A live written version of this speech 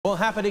Well,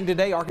 happening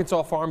today,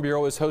 Arkansas Farm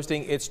Bureau is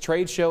hosting its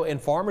trade show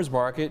and farmers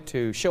market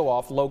to show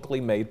off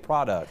locally made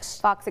products.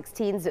 Fox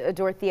 16's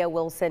Dorothea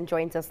Wilson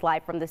joins us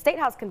live from the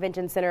Statehouse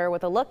Convention Center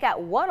with a look at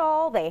what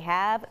all they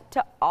have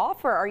to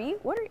offer. Are you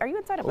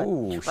inside of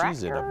a tractor?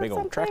 She's in a big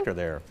old tractor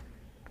there.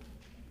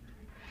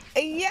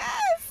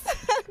 Yes.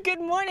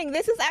 Good morning.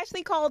 This is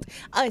actually called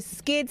a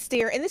skid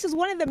steer, and this is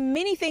one of the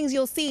many things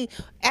you'll see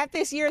at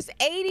this year's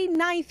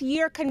 89th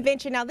year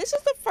convention. Now, this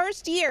is the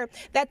first year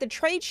that the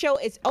trade show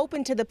is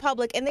open to the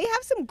public, and they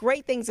have some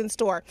great things in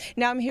store.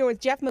 Now, I'm here with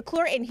Jeff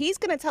McClure, and he's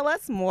going to tell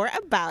us more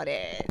about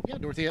it. Yeah,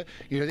 Dorothea,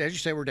 as you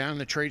say, we're down in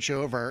the trade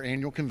show of our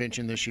annual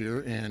convention this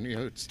year, and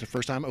it's the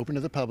first time open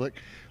to the public.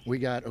 We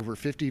got over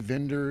 50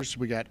 vendors.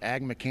 We got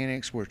ag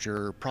mechanics, which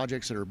are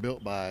projects that are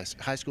built by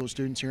high school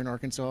students here in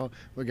Arkansas.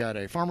 We got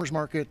a farmers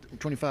market,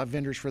 25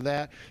 vendors for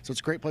that. So it's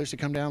a great place to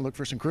come down, look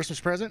for some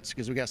Christmas presents,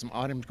 because we got some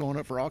items going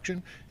up for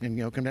auction, and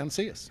come down and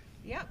see us.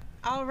 Yep.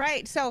 All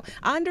right. So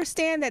I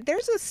understand that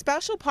there's a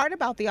special part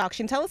about the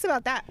auction. Tell us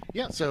about that.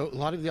 Yeah. So a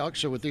lot of the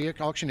auction, what the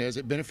auction is,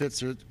 it benefits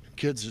the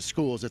kids at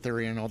schools that they're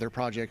in, all their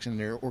projects and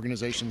their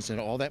organizations, and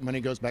all that money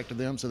goes back to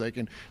them so they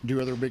can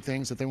do other big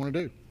things that they want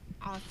to do.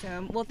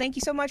 Awesome. Well, thank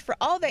you so much for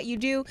all that you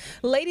do.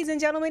 Ladies and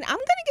gentlemen, I'm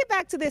going to get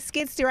back to this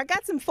skid steer. I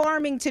got some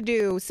farming to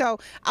do, so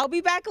I'll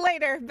be back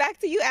later. Back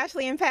to you,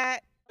 Ashley and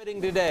Pat.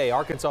 Today,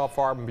 Arkansas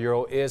Farm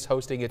Bureau is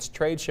hosting its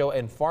trade show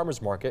and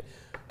farmers market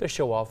to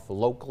show off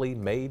locally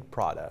made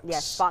products.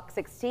 Yes, Fox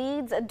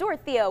 16's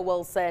Dorothea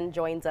Wilson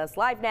joins us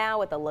live now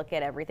with a look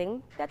at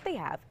everything that they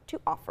have to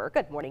offer.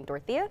 Good morning,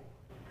 Dorothea.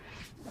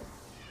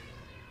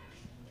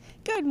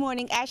 Good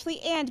morning, Ashley,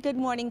 and good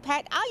morning,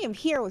 Pat. I am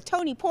here with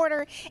Tony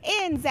Porter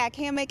and Zach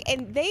Hammock,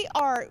 and they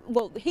are,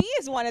 well, he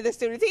is one of the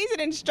students. He's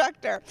an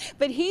instructor,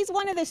 but he's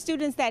one of the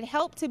students that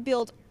helped to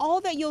build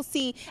all that you'll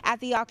see at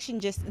the auction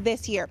just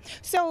this year.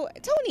 So,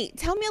 Tony,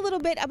 tell me a little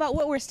bit about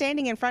what we're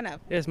standing in front of.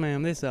 Yes,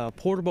 ma'am. This is a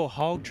portable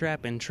hog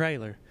trap and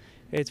trailer.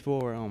 It's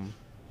for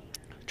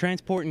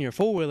transporting your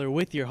four-wheeler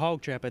with your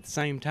hog trap at the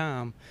same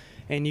time,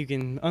 and you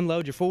can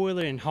unload your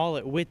four-wheeler and haul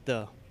it with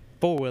the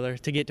four-wheeler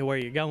to get to where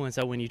you're going.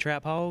 So when you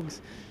trap hogs,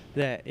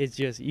 that it's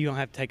just, you don't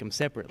have to take them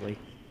separately.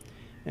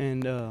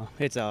 And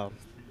it's a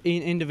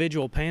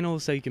individual panel,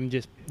 so you can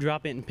just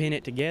drop it and pin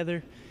it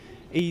together.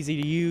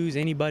 Easy to use,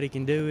 anybody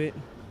can do it.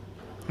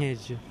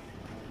 It's just,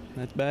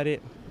 that's about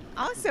it.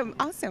 Awesome,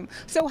 awesome.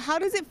 So how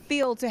does it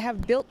feel to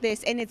have built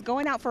this and it's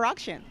going out for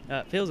auction?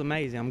 It feels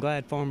amazing. I'm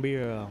glad Farm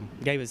Bureau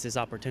gave us this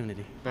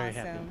opportunity. Very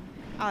happy.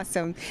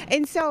 Awesome.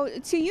 And so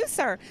to you,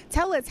 sir,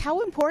 tell us,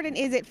 how important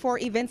is it for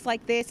events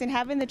like this and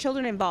having the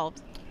children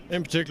involved?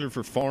 In particular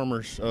for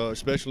farmers,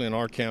 especially in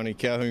our county,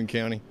 Calhoun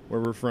County, where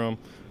we're from.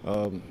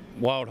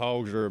 Wild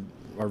hogs are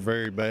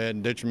very bad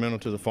and detrimental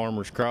to the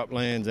farmers'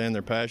 croplands and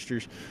their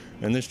pastures.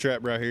 And this trap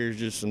right here is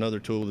just another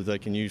tool that they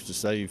can use to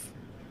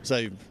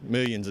save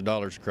millions of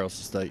dollars across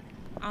the state.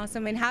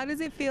 Awesome. And how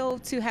does it feel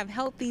to have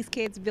helped these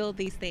kids build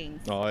these things?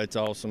 Oh, it's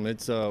awesome.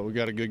 It's we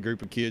got a good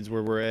group of kids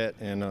where we're at,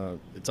 and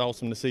it's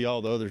awesome to see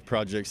all the other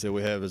projects that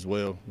we have as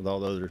well, with all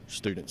the other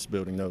students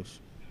building those.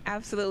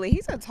 Absolutely.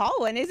 He's a tall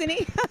one, isn't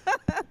he?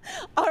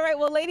 All right.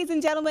 Well, ladies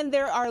and gentlemen,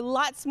 there are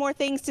lots more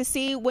things to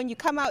see when you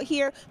come out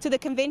here to the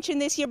convention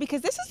this year,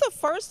 because this is the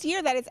first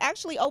year that it's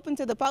actually open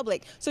to the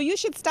public. So you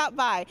should stop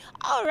by.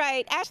 All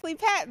right. Ashley,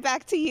 Pat,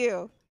 back to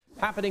you.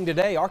 Happening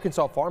today,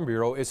 Arkansas Farm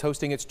Bureau is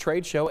hosting its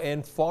trade show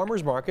and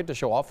farmers market to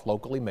show off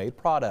locally made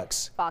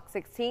products. Fox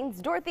 16's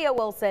Dorothea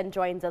Wilson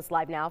joins us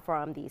live now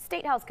from the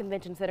Statehouse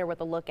Convention Center with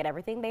a look at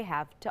everything they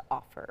have to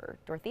offer.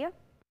 Dorothea?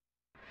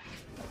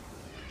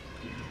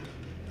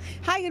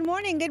 Hi, good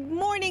morning. Good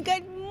morning.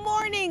 Good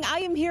morning. I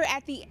am here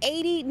at the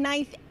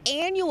 89th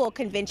annual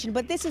convention,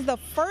 but this is the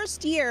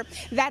first year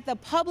that the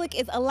public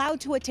is allowed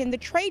to attend the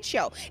trade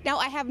show. Now,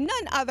 I have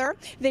none other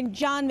than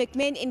John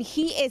McMinn, and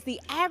he is the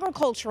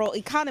agricultural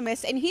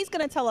economist, and he's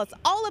going to tell us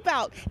all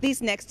about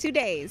these next 2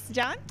 days.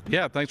 John?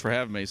 Yeah, thanks for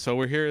having me. So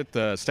we're here at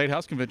the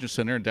Statehouse Convention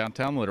Center in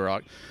downtown Little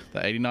Rock, the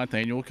 89th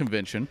annual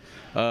convention.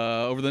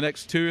 Over the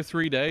next 2 or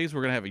 3 days,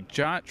 we're going to have a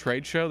giant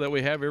trade show that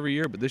we have every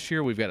year, but this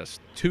year we've got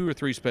 2 or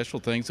 3 special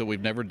things that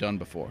we've never done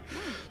before.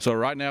 So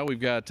right now we've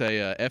got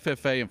a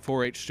FFA and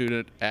 4-H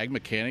student ag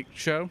mechanic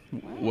show.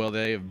 Well,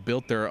 they have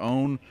built their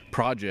own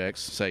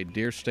projects, say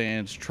deer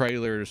stands,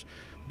 trailers,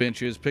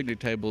 benches, picnic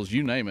tables,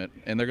 you name it,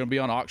 and they're going to be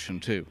on auction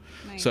too.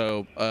 Nice.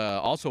 So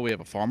also we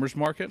have a farmers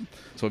market.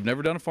 So we've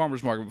never done a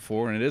farmers market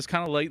before, and it is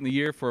kind of late in the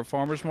year for a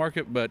farmers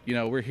market, but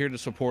we're here to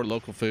support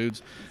local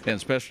foods and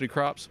specialty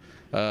crops.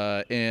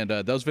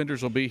 Those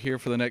vendors will be here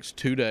for the next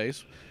 2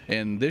 days.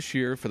 And this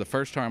year, for the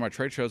first time, our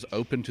trade show is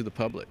open to the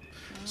public.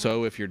 Wow.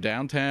 So if you're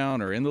downtown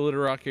or in the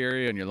Little Rock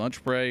area on your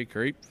lunch break,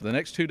 or for the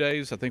next 2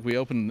 days, I think we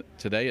open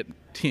today at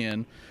 10,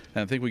 and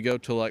I think we go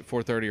till like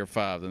 4:30 or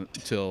 5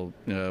 until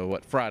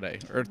Friday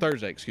or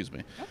Thursday, excuse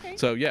me. Okay.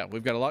 So yeah,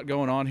 we've got a lot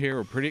going on here.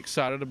 We're pretty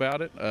excited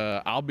about it.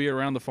 I'll be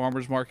around the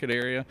farmers market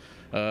area,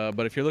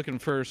 but if you're looking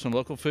for some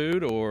local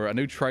food or a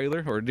new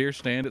trailer or a deer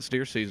stand, it's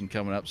deer season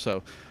coming up.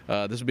 So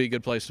this would be a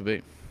good place to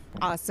be.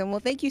 Awesome. Well,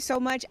 thank you so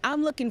much.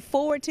 I'm looking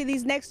forward to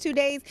these next 2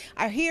 days.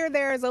 I hear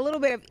there's a little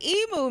bit of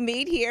emu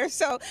meat here,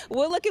 so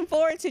we're looking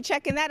forward to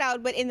checking that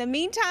out. But in the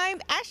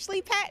meantime,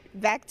 Ashley, Pat,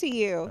 back to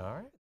you. All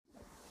right.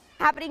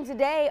 Happening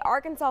today,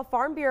 Arkansas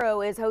Farm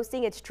Bureau is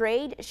hosting its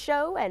trade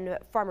show and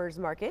farmers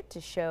market to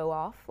show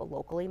off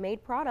locally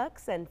made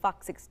products. And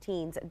Fox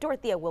 16's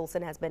Dorothea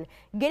Wilson has been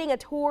getting a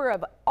tour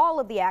of all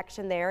of the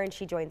action there, and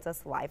she joins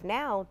us live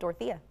now.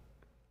 Dorothea.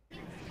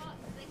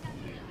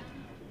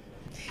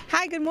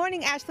 Hi, good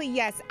morning, Ashley.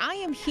 Yes, I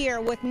am here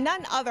with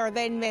none other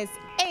than Miss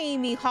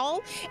Amy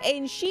Hall,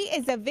 and she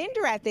is a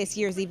vendor at this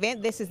year's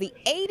event. This is the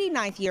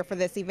 89th year for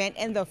this event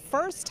and the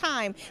first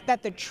time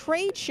that the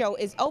trade show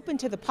is open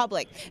to the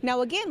public.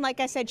 Now, again, like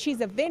I said, she's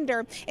a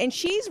vendor and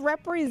she's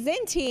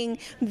representing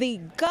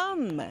the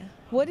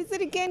what is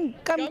it again?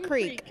 Gum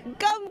Creek,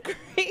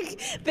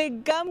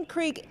 the Gum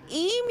Creek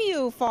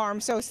Emu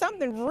Farm. So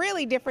something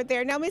really different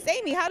there. Now, Miss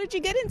Amy, how did you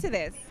get into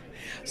this?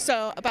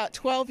 So about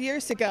 12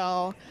 years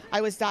ago, I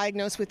was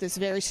diagnosed with this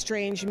very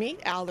strange meat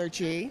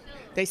allergy.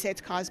 They say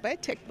it's caused by a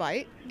tick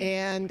bite,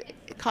 and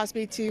it caused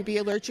me to be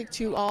allergic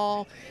to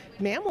all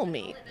mammal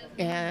meat.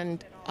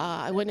 And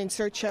I went in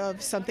search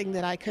of something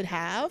that I could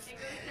have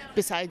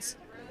besides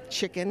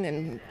chicken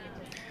and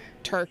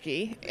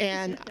turkey,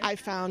 and I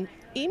found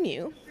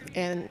emu,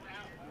 and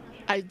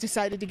I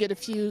decided to get a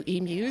few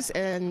emus,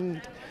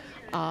 and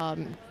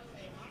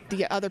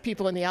the other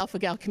people in the Alpha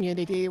Gal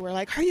community were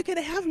like, are you going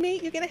to have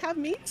meat? You're going to have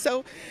meat?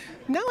 So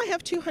now I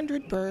have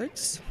 200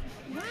 birds.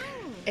 Wow.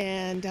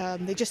 And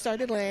they just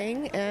started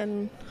laying,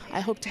 and I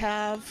hope to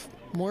have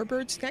more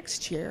birds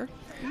next year.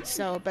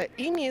 So, but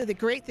emu, the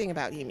great thing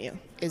about emu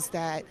is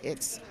that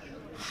it's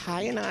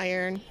high in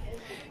iron,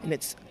 and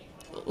it's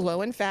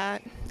low in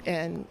fat,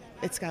 and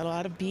it's got a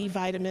lot of B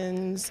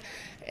vitamins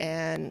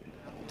and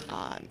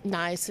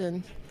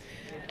niacin,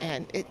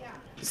 and it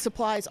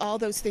supplies all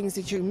those things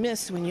that you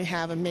miss when you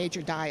have a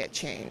major diet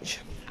change.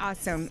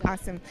 Awesome,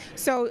 awesome.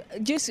 So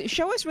just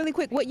show us really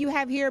quick what you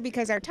have here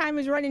because our time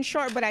is running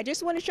short, but I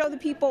just want to show the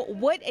people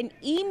what an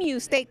emu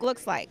steak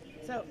looks like.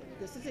 So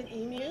this is an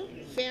emu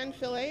fan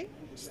fillet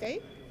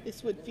steak.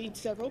 This would feed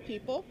several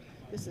people.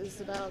 This is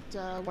about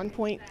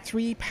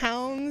 1.3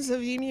 pounds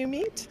of emu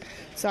meat.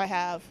 So I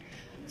have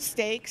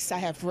steaks, I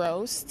have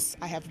roasts,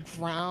 I have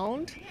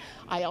browned.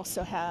 I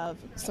also have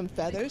some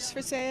feathers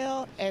for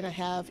sale, and I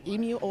have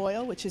emu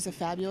oil, which is a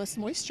fabulous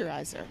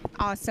moisturizer.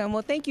 Awesome.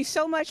 Well, thank you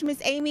so much, Miss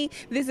Amy.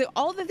 These are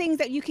all the things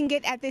that you can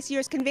get at this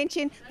year's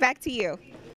convention. Back to you.